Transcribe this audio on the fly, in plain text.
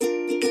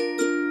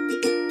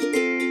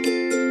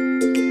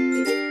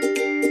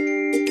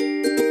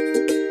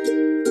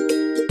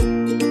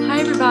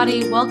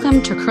everybody.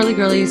 Welcome to Curly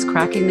Girlies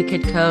Cracking the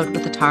Kid Code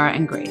with Atara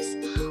and Grace.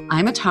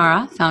 I'm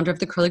Atara, founder of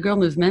the Curly Girl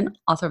Movement,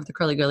 author of the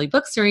Curly Girly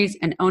book series,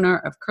 and owner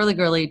of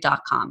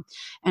curlygirly.com.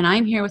 And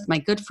I'm here with my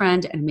good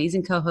friend and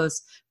amazing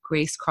co-host,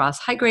 Grace Cross.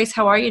 Hi, Grace.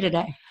 How are you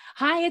today?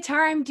 Hi,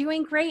 Atara. I'm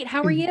doing great.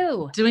 How are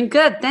you? Doing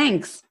good.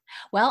 Thanks.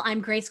 Well,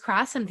 I'm Grace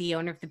Cross. I'm the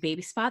owner of The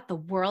Baby Spot, the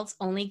world's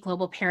only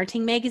global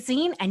parenting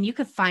magazine, and you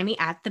can find me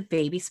at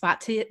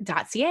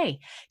thebabyspot.ca.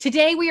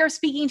 Today, we are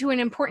speaking to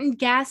an important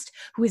guest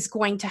who is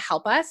going to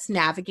help us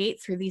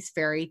navigate through these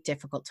very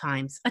difficult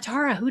times.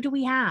 Atara, who do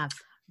we have?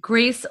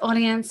 Grace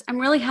audience, I'm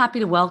really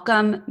happy to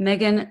welcome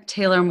Megan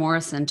Taylor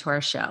Morrison to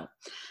our show.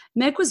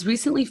 Meg was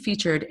recently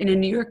featured in a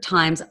New York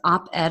Times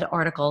op-ed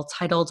article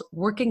titled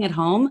 "Working at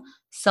Home,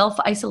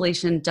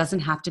 Self-Isolation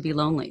Doesn't Have to Be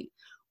Lonely,"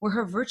 where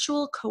her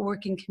virtual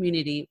co-working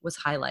community was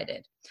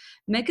highlighted.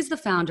 Meg is the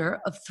founder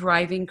of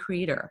Thriving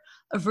Creator,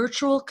 a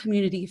virtual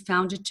community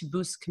founded to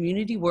boost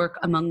community work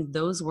among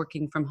those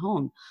working from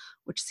home,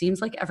 which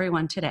seems like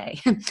everyone today.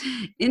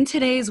 In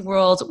today's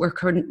world where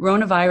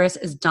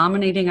coronavirus is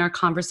dominating our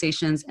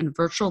conversations and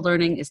virtual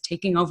learning is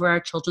taking over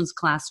our children's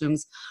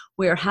classrooms,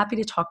 we are happy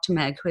to talk to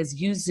Meg, who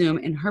has used Zoom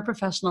in her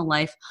professional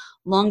life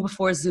long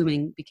before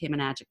Zooming became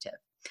an adjective.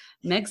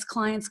 Meg's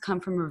clients come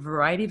from a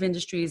variety of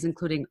industries,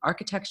 including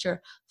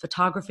architecture,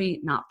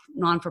 photography,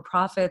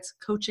 non-for-profits,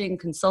 coaching,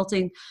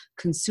 consulting,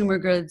 consumer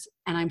goods,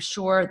 and I'm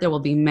sure there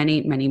will be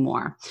many, many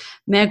more.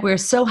 Meg, we're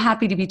so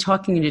happy to be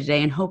talking to you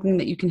today and hoping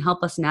that you can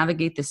help us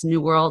navigate this new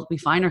world we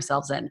find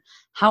ourselves in.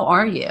 How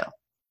are you?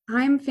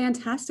 I'm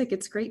fantastic.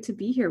 It's great to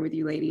be here with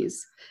you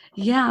ladies.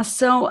 Yeah,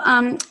 so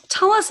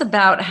tell us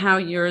about how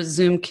your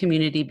Zoom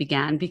community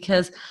began,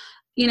 because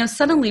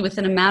suddenly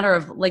within a matter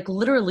of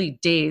literally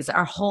days,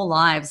 our whole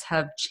lives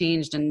have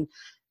changed. And,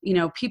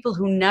 people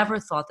who never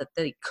thought that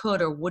they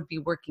could or would be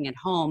working at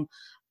home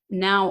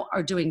now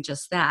are doing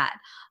just that.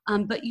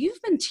 But you've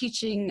been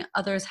teaching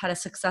others how to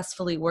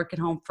successfully work at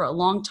home for a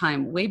long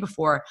time, way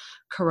before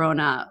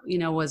Corona,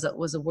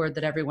 was a word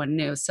that everyone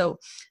knew. So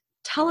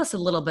tell us a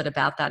little bit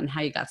about that and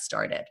how you got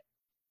started.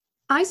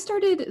 I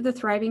started the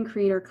Thriving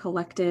Creator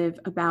Collective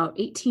about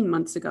 18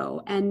 months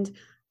ago, and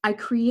I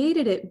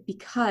created it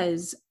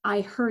because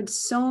I heard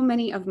so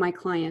many of my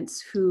clients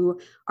who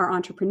are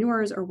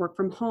entrepreneurs or work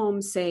from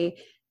home say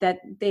that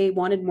they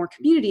wanted more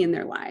community in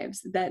their lives,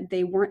 that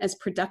they weren't as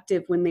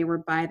productive when they were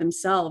by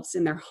themselves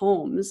in their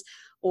homes,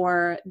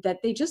 or that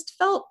they just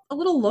felt a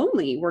little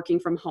lonely working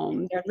from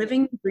home. They're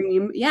living the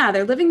dream. Yeah,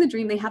 they're living the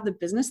dream. They have the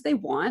business they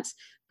want,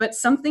 but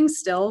something's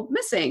still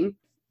missing.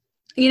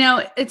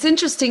 It's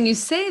interesting you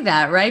say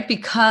that, right?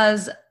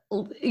 Because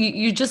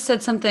you just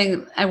said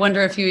something, I wonder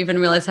if you even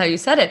realize how you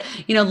said it,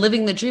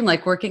 living the dream,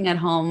 like working at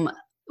home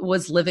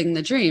was living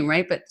the dream,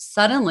 right? But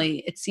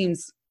suddenly it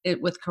seems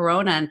with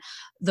Corona and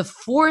the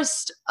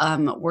forced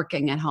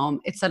working at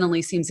home, it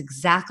suddenly seems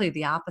exactly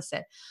the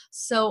opposite.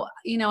 So,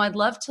 I'd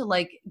love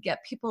to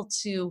get people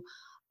to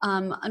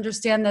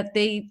understand that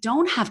they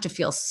don't have to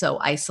feel so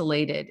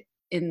isolated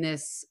in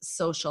this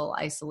social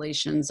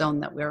isolation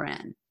zone that we're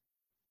in.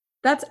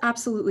 That's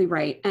absolutely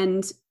right.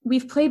 And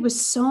we've played with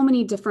so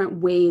many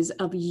different ways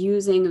of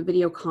using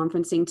video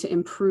conferencing to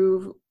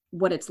improve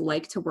what it's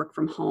like to work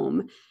from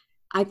home.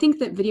 I think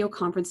that video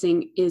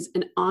conferencing is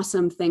an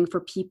awesome thing for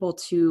people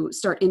to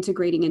start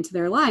integrating into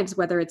their lives,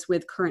 whether it's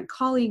with current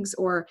colleagues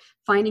or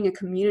finding a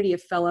community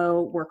of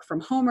fellow work from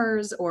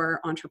homers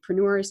or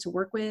entrepreneurs to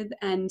work with.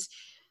 And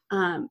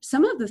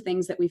some of the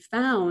things that we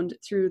found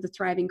through the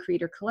Thriving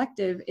Creator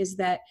Collective is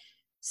that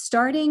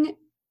starting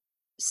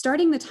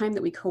the time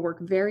that we co-work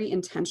very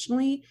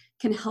intentionally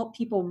can help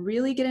people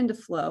really get into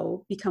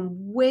flow, become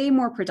way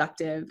more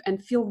productive,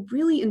 and feel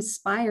really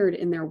inspired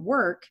in their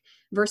work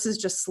versus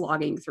just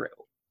slogging through.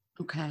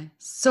 Okay.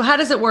 So how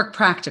does it work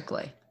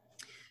practically?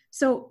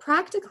 So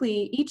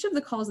practically, each of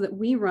the calls that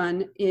we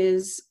run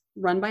is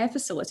run by a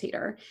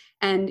facilitator,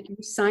 and you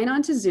sign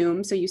on to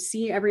Zoom. So you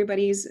see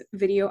everybody's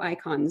video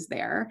icons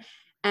there.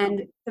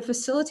 And the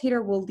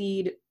facilitator will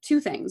lead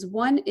two things.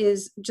 One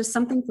is just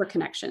something for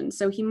connection.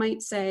 So he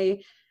might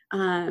say,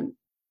 how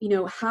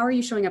are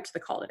you showing up to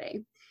the call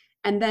today?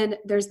 And then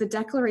there's the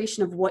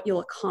declaration of what you'll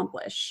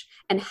accomplish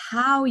and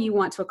how you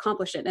want to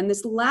accomplish it. And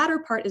this latter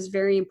part is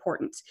very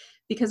important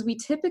because we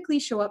typically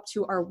show up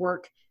to our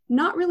work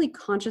not really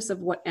conscious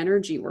of what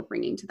energy we're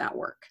bringing to that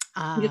work.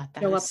 That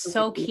is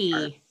so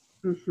key.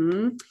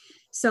 Mm-hmm.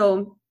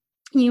 So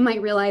you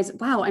might realize,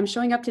 wow, I'm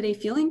showing up today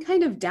feeling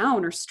kind of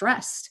down or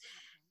stressed.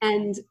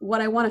 And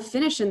what I want to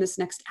finish in this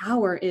next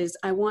hour is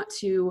I want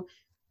to,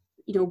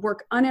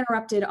 work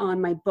uninterrupted on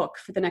my book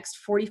for the next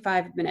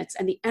 45 minutes.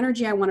 And the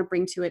energy I want to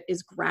bring to it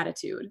is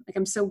gratitude.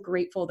 I'm so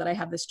grateful that I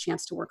have this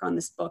chance to work on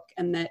this book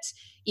and that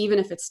even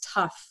if it's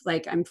tough,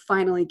 I'm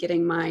finally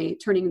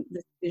turning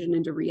this vision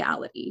into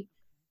reality.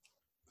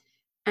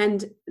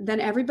 And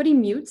then everybody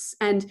mutes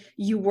and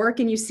you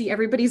work and you see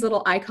everybody's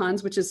little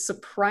icons, which is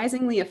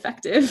surprisingly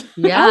effective.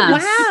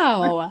 Yes.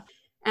 Oh, wow.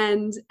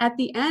 And at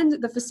the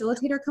end, the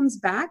facilitator comes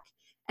back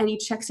and he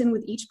checks in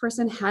with each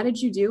person. How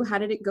did you do? How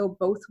did it go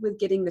both with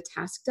getting the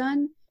task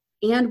done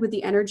and with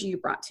the energy you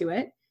brought to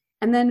it?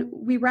 And then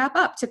we wrap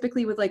up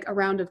typically with like a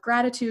round of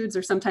gratitudes,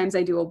 or sometimes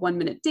I do a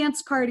 1-minute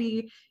dance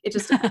party. It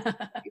just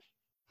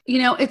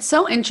It's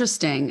so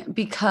interesting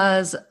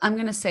because I'm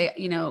going to say,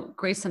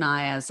 Grace and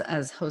I,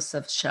 as hosts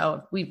of the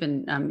show, we've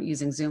been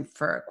using Zoom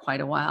for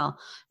quite a while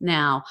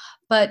now.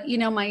 But,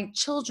 my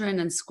children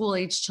and school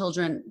age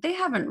children, they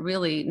haven't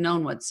really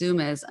known what Zoom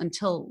is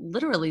until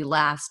literally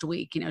last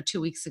week, 2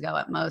 weeks ago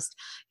at most.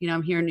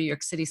 I'm here in New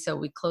York City, so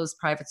we closed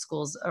private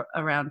schools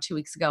around 2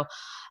 weeks ago.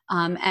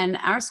 And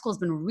our school's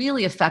been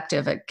really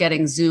effective at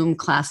getting Zoom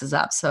classes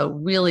up. So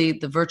really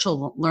the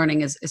virtual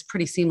learning is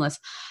pretty seamless.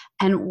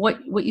 And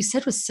what you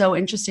said was so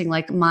interesting.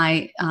 Like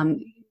my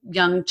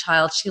young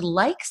child, she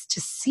likes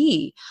to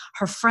see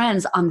her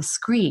friends on the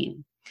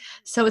screen.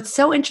 So it's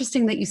so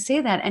interesting that you say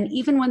that. And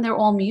even when they're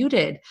all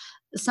muted,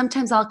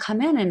 sometimes I'll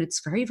come in and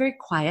it's very, very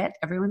quiet.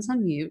 Everyone's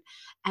on mute.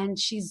 And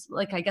she's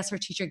like, I guess her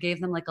teacher gave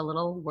them like a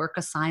little work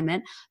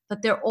assignment,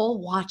 but they're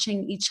all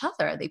watching each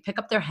other. They pick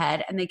up their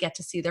head and they get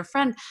to see their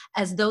friend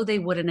as though they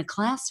would in a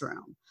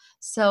classroom.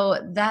 So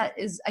that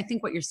is, I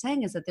think what you're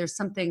saying is that there's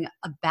something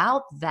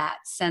about that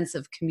sense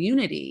of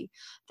community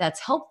that's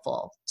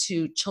helpful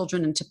to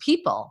children and to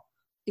people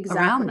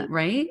around them,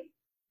 right?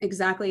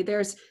 Exactly.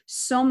 There's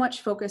so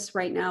much focus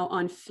right now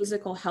on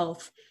physical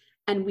health,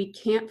 and we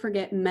can't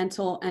forget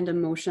mental and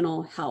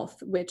emotional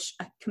health, which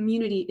a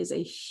community is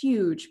a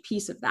huge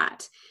piece of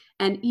that.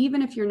 And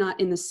even if you're not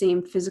in the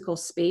same physical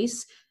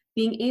space,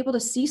 being able to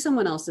see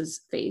someone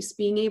else's face,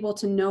 being able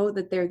to know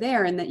that they're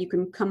there and that you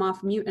can come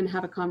off mute and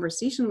have a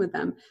conversation with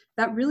them,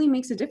 that really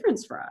makes a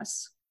difference for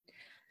us.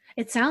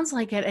 It sounds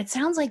like it. It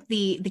sounds like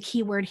the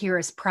key word here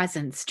is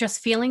presence.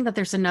 Just feeling that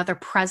there's another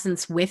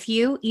presence with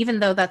you, even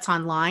though that's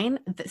online.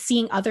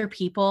 Seeing other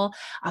people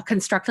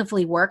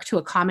constructively work to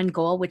a common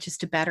goal, which is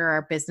to better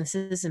our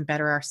businesses and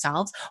better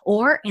ourselves.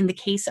 Or in the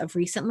case of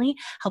recently,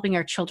 helping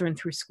our children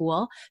through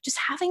school. Just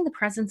having the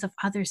presence of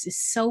others is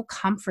so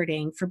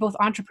comforting for both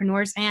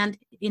entrepreneurs and,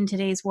 in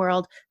today's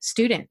world,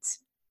 students.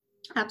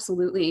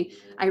 Absolutely.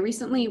 I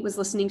recently was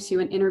listening to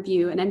an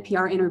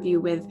NPR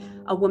interview with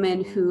a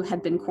woman who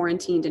had been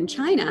quarantined in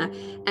China,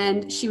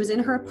 and she was in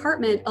her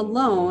apartment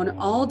alone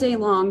all day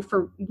long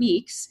for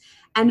weeks.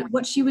 And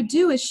what she would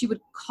do is she would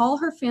call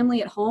her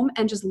family at home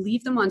and just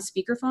leave them on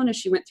speakerphone as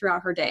she went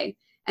throughout her day.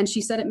 And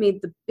she said it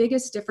made the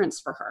biggest difference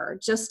for her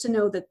just to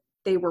know that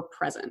they were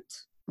present.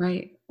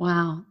 Right.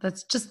 Wow.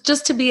 That's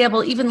just to be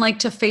able even like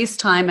to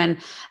FaceTime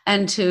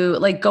and to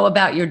like go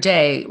about your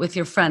day with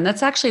your friend.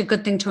 That's actually a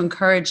good thing to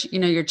encourage,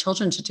 your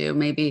children to do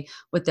maybe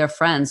with their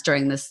friends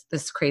during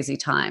this crazy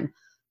time.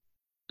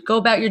 Go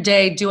about your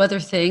day, do other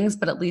things,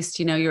 but at least,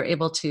 you're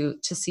able to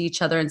see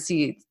each other and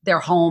see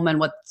their home and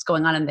what's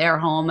going on in their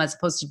home as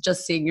opposed to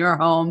just seeing your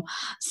home.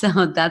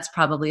 So that's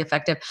probably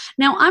effective.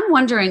 Now, I'm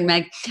wondering,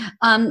 Meg,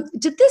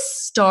 did this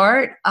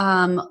start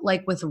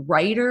like with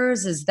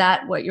writers? Is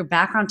that what your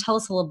background? Tell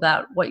us a little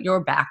about what your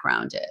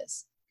background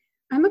is.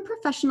 I'm a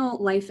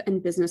professional life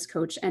and business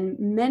coach, and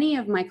many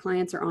of my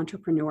clients are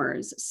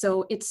entrepreneurs.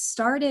 So it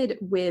started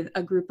with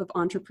a group of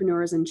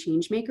entrepreneurs and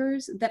change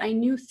makers that I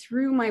knew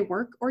through my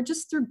work or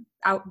just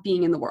throughout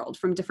being in the world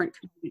from different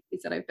communities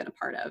that I've been a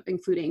part of,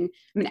 including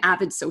I'm an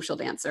avid social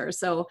dancer.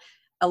 So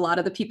a lot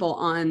of the people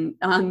in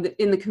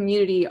the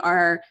community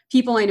are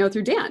people I know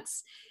through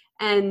dance.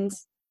 And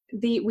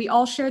we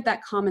all shared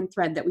that common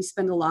thread that we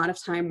spend a lot of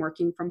time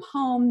working from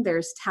home.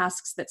 There's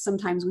tasks that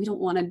sometimes we don't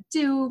want to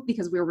do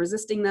because we're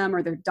resisting them,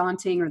 or they're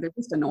daunting, or they're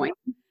just annoying.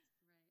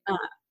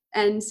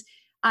 And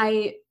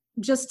I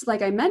just,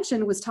 like I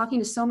mentioned, was talking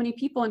to so many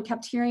people and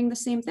kept hearing the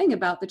same thing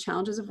about the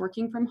challenges of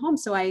working from home.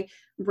 So I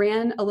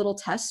ran a little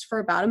test for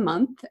about a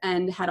month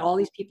and had all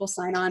these people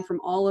sign on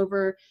from all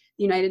over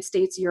the United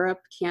States, Europe,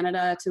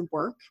 Canada to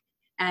work.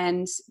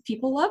 And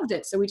people loved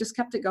it. So we just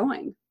kept it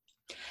going.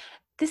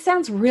 This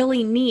sounds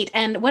really neat.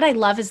 And what I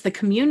love is the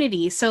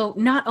community. So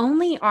not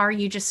only are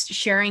you just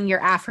sharing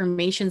your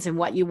affirmations and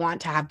what you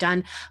want to have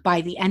done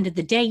by the end of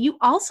the day, you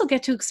also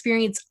get to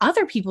experience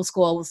other people's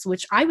goals,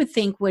 which I would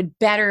think would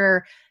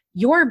better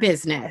your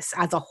business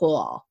as a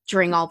whole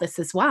during all this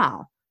as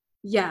well.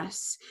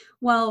 Yes.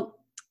 Well,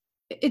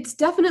 it's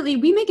definitely,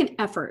 we make an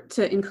effort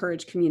to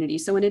encourage community.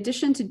 So in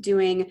addition to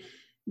doing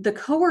the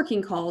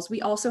co-working calls,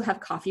 we also have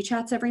coffee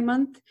chats every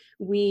month.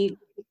 We have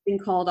a thing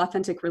called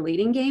Authentic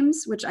Relating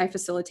Games, which I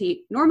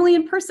facilitate normally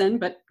in person,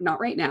 but not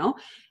right now.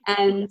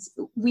 And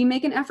we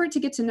make an effort to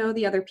get to know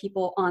the other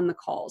people on the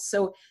calls.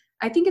 So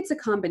I think it's a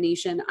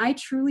combination. I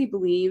truly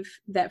believe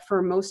that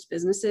for most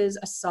businesses,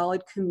 a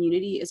solid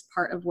community is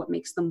part of what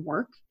makes them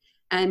work.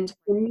 And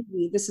for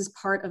me, this is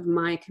part of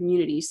my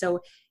community. So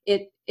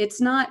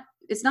it's not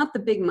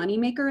the big money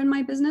maker in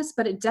my business,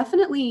 but it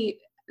definitely,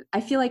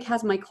 I feel like,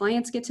 has my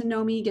clients get to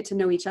know me, get to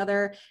know each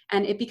other,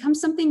 and it becomes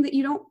something that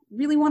you don't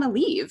really want to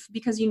leave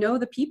because you know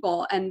the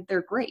people and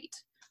they're great.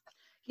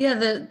 Yeah,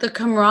 the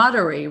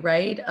camaraderie,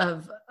 right,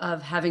 of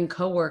having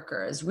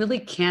coworkers really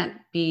can't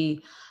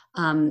be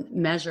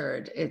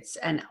measured.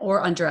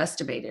 Or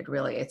underestimated.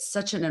 Really, it's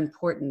such an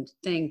important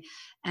thing,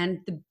 and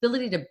the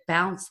ability to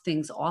bounce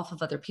things off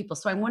of other people.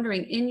 So I'm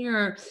wondering, in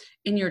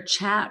your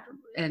chat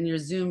and your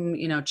Zoom,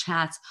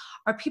 chats,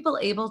 are people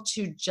able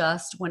to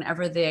just,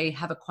 whenever they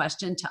have a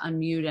question, to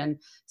unmute and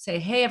say,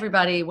 hey,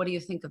 everybody, what do you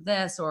think of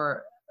this?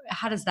 Or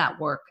how does that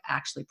work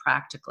actually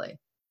practically?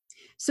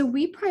 So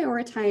we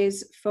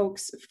prioritize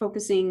folks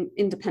focusing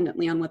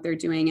independently on what they're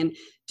doing. And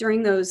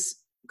during those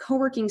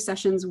co-working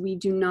sessions, we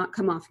do not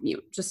come off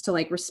mute, just to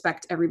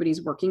respect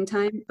everybody's working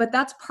time. But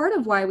that's part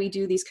of why we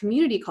do these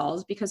community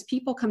calls, because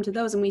people come to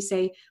those and we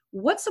say,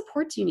 what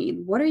support do you need?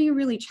 What are you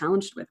really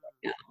challenged with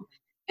right now?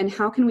 And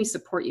how can we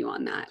support you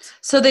on that?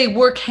 So they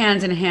work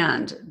hand in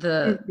hand,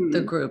 the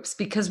Mhm. groups,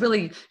 because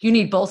really you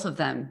need both of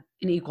them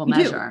in equal You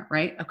do. measure,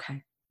 right?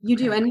 Okay. You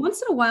do. Okay. And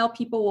once in a while,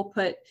 people will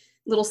put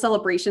little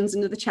celebrations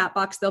into the chat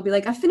box. They'll be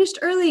like, I finished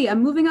early.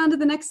 I'm moving on to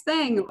the next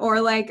thing. Or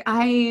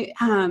I'm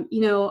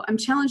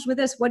challenged with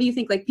this. What do you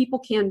think? People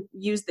can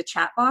use the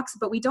chat box,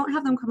 but we don't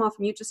have them come off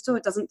mute just so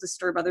it doesn't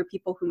disturb other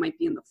people who might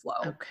be in the flow.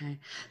 Okay.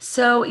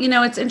 So,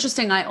 it's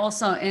interesting. I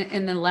also,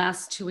 in the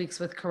last 2 weeks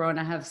with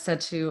Corona, have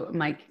said to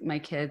my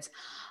kids,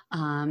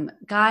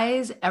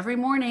 guys, every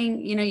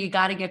morning, you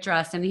got to get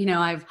dressed. And,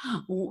 I've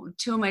 2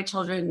 of my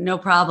children, no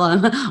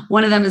problem.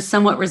 One of them is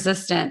somewhat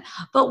resistant,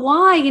 but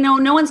why?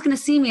 No one's going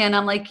to see me. And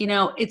I'm like,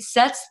 it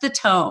sets the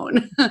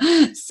tone.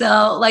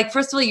 So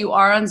first of all, you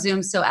are on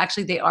Zoom. So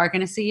actually they are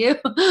going to see you,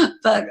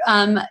 but,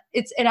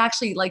 it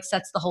actually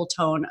sets the whole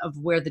tone of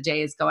where the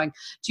day is going.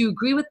 Do you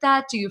agree with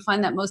that? Do you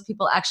find that most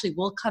people actually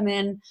will come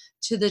in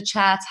to the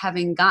chats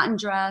having gotten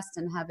dressed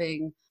and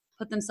having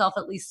put themselves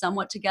at least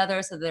somewhat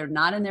together so they're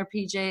not in their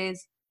PJs?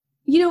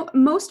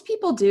 Most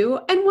people do.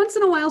 And once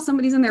in a while,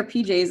 somebody's in their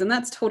PJs, and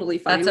that's totally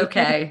fine. That's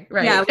okay.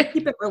 Right. Yeah, we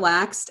keep it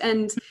relaxed.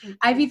 And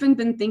I've even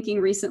been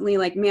thinking recently,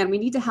 man, we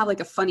need to have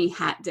a funny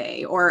hat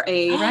day or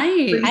a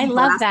right. I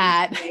love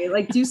that.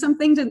 day. Do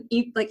something to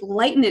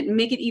lighten it and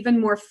make it even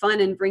more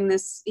fun and bring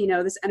this,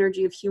 this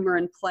energy of humor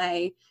and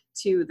play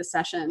to the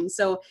session.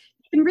 So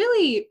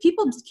really,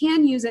 people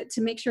can use it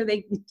to make sure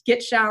they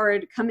get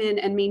showered, come in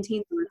and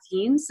maintain the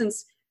routine,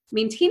 since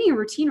maintaining a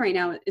routine right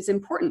now is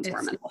important to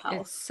our mental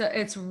health.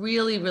 It's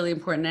really, really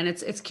important. And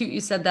it's cute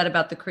you said that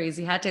about the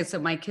crazy hat day. So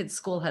my kids'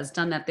 school has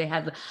done that. They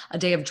had a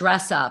day of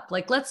dress up.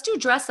 Let's do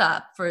dress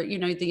up for,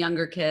 the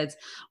younger kids,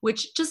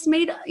 which just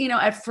made,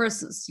 at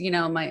first,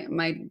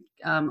 my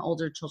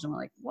older children were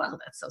like, wow,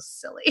 that's so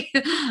silly.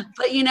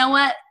 But you know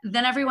what?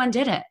 Then everyone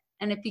did it.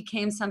 And it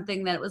became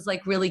something that was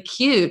really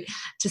cute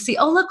to see,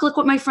 oh, look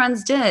what my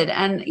friends did.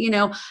 And,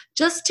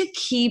 just to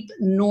keep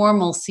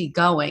normalcy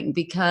going,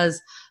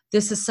 because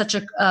this is such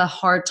a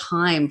hard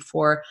time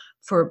for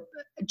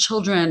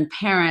children,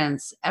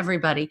 parents,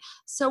 everybody.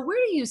 So where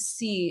do you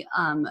see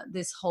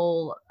this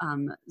whole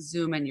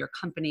Zoom and your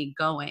company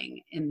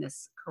going in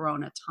this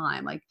Corona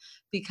time?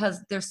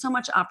 Because there's so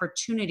much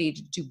opportunity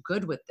to do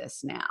good with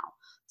this now.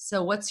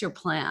 So what's your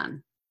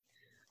plan?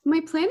 My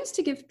plan is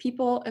to give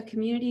people a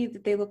community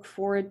that they look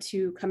forward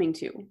to coming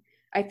to.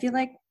 I feel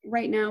like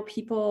right now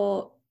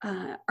people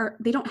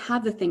they don't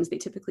have the things they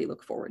typically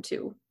look forward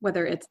to,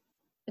 whether it's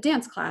a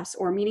dance class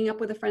or meeting up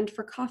with a friend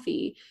for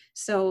coffee.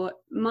 So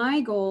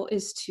my goal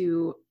is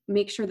to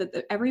make sure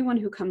that everyone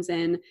who comes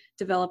in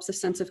develops a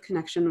sense of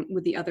connection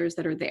with the others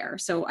that are there.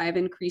 So I've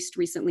increased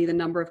recently the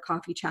number of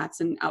coffee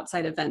chats and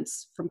outside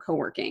events from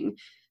co-working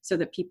so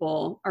that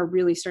people are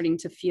really starting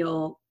to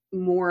feel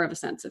more of a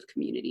sense of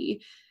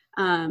community.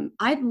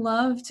 I'd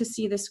love to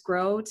see this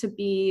grow to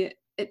be,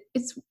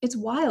 it's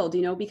wild,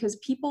 because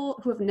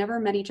people who have never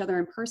met each other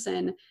in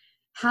person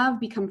have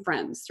become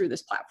friends through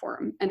this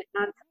platform and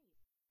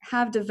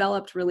have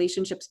developed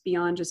relationships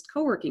beyond just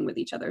co-working with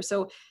each other.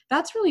 So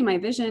that's really my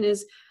vision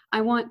is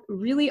I want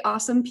really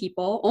awesome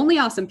people, only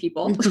awesome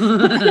people.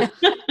 All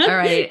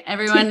right,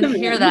 everyone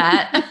hear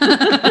that.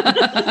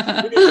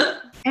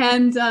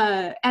 and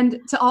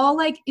to all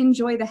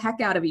enjoy the heck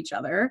out of each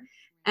other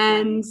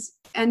and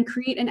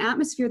create an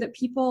atmosphere that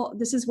people,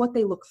 this is what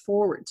they look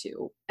forward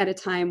to at a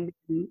time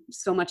when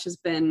so much has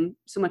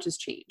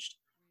changed.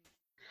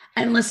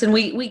 And listen,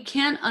 we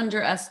can't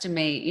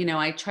underestimate,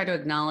 I try to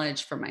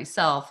acknowledge for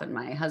myself and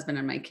my husband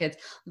and my kids,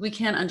 we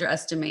can't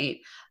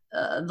underestimate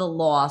the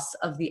loss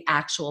of the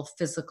actual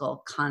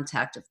physical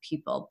contact of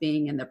people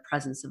being in the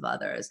presence of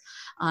others.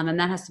 And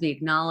that has to be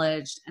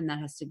acknowledged and that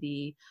has to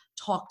be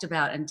talked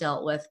about and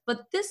dealt with.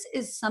 But this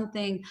is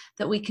something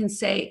that we can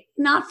say,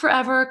 not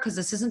forever, because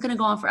this isn't going to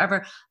go on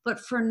forever, but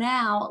for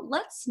now,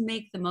 let's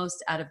make the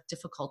most out of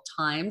difficult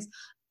times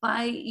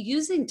by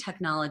using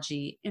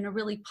technology in a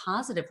really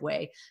positive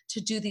way to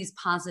do these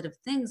positive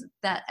things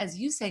that, as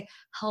you say,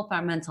 help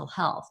our mental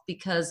health,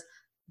 because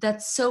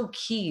that's so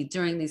key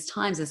during these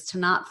times is to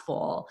not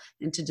fall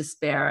into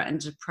despair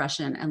and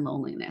depression and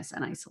loneliness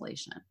and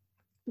isolation.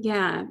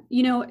 Yeah.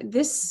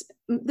 This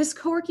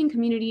co-working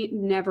community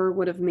never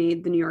would have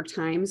made the New York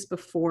Times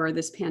before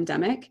this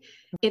pandemic.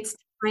 It's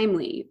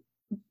timely.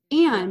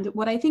 And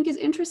what I think is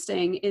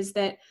interesting is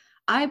that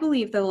I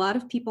believe that a lot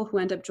of people who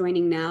end up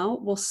joining now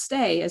will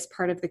stay as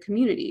part of the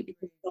community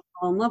because they'll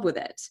fall in love with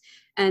it.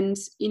 And,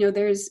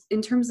 there's,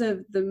 in terms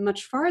of the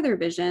much farther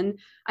vision,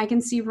 I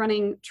can see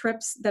running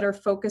trips that are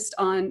focused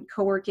on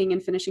co-working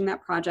and finishing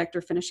that project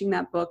or finishing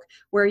that book,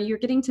 where you're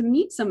getting to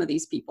meet some of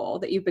these people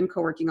that you've been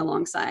co-working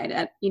alongside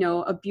at,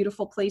 a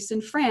beautiful place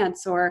in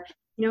France or,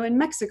 in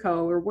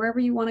Mexico or wherever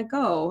you want to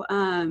go.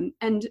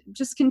 And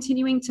just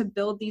continuing to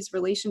build these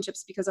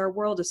relationships, because our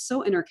world is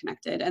so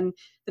interconnected, and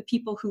the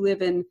people who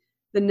live in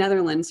the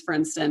Netherlands, for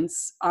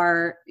instance,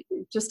 are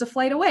just a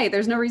flight away.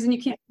 There's no reason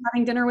you can't be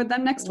having dinner with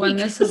them next week. When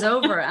this is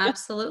over.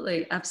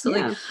 Absolutely.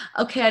 Absolutely. Yeah.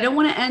 Okay. I don't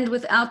want to end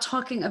without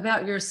talking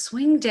about your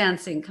swing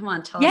dancing. Come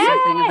on, tell us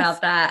something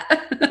about that.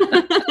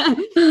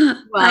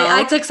 Well,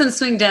 I took some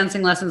swing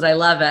dancing lessons. I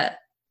love it.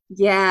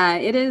 Yeah,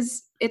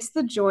 it's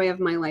the joy of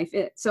my life.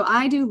 So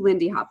I do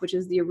Lindy Hop, which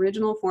is the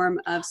original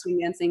form of swing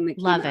dancing that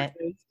love it.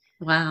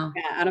 Wow.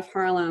 Out of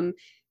Harlem.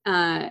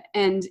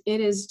 And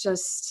it is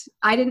just,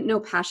 I didn't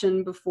know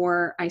passion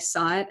before I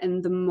saw it.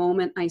 And the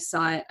moment I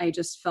saw it, I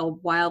just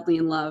fell wildly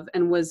in love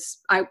and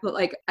I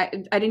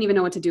didn't even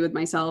know what to do with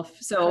myself.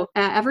 So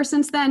ever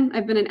since then,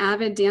 I've been an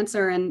avid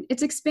dancer, and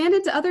it's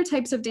expanded to other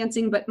types of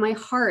dancing, but my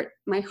heart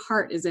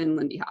is in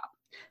Lindy Hop.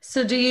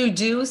 So do you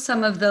do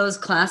some of those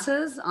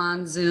classes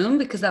on Zoom?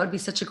 Because that would be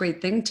such a great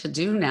thing to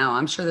do now.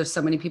 I'm sure there's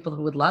so many people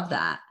who would love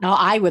that. No,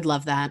 I would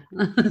love that.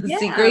 Yeah.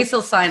 See, Grace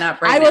will sign up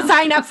I will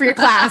sign up for your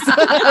class.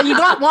 You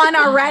got one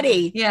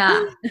already.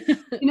 Yeah.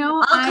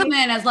 I'll come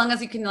in as long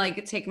as you can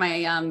take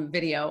my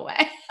video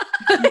away.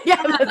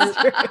 Yeah,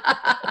 that's true.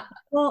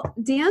 Well,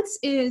 dance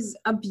is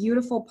a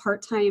beautiful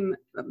part-time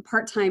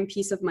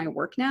piece of my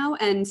work now.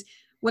 And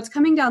what's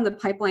coming down the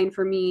pipeline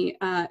for me,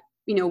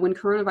 when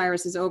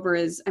coronavirus is over,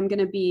 is I'm going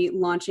to be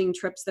launching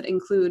trips that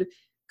include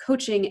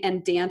coaching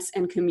and dance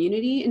and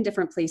community in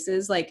different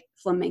places, like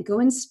flamenco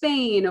in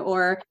Spain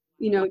or,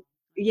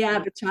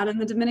 bachata in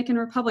the Dominican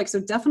Republic.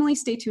 So definitely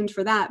stay tuned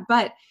for that.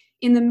 But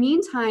in the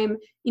meantime,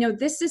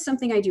 this is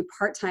something I do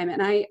part-time,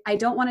 and I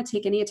don't want to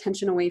take any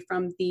attention away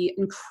from the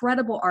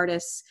incredible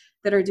artists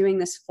that are doing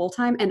this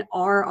full-time and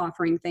are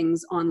offering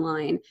things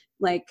online,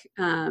 like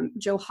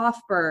Joe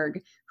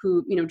Hofberg,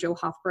 who, Joe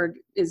Hofberg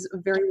is a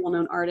very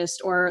well-known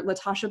artist, or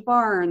Latasha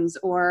Barnes,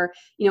 or,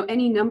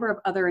 any number of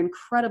other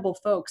incredible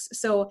folks.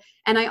 So,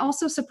 and I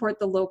also support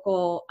the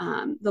local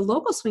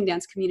swing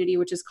dance community,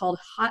 which is called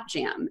Hot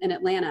Jam in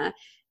Atlanta.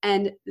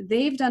 And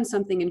they've done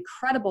something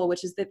incredible,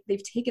 which is that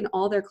they've taken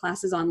all their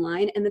classes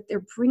online, and that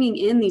they're bringing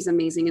in these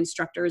amazing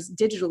instructors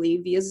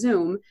digitally via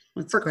Zoom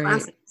for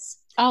classes.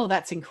 Oh,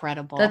 that's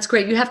incredible. That's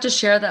great. You have to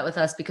share that with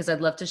us, because I'd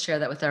love to share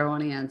that with our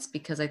audience,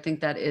 because I think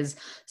that is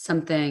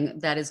something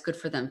that is good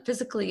for them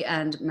physically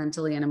and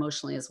mentally and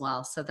emotionally as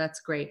well. So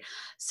that's great.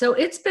 So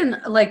it's been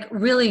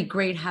really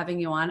great having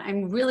you on.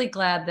 I'm really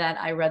glad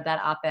that I read that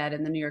op-ed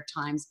in the New York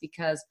Times,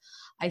 because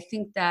I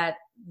think that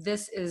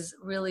this is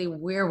really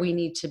where we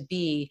need to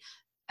be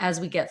as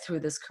we get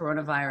through this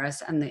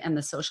coronavirus and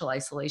the social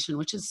isolation,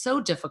 which is so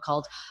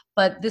difficult.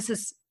 But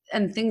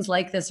and things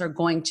like this are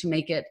going to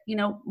make it,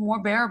 more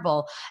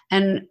bearable.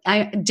 And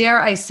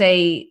I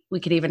say we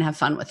could even have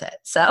fun with it.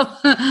 So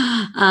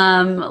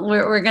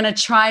we're going to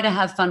try to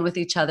have fun with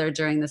each other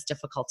during this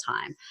difficult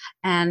time.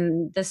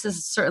 And this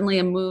is certainly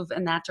a move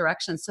in that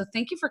direction. So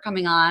thank you for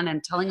coming on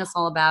and telling us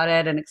all about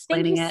it and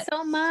explaining it. Thank you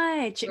so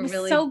much. It was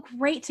so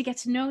great to get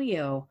to know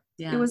you.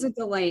 Yeah. It was a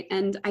delight.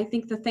 And I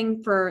think the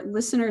thing for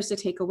listeners to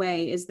take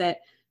away is that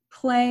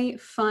play,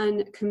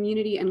 fun,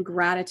 community, and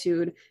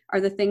gratitude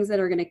are the things that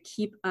are going to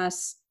keep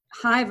us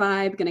high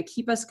vibe, going to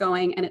keep us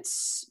going. And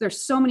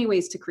there's so many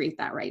ways to create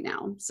that right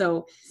now.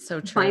 So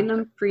true. Find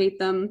them, create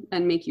them,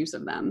 and make use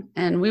of them.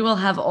 And we will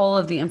have all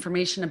of the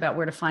information about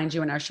where to find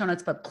you in our show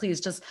notes, but please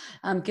just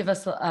give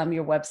us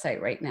your website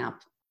right now.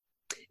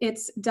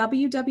 It's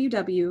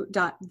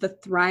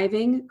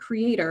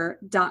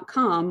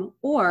www.thethrivingcreator.com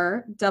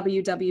or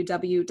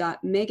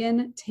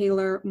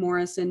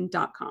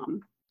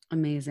www.megantaylormorrison.com.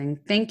 Amazing.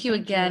 Thank you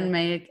again,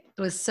 Meg.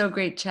 It was so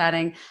great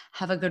chatting.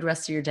 Have a good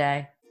rest of your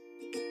day.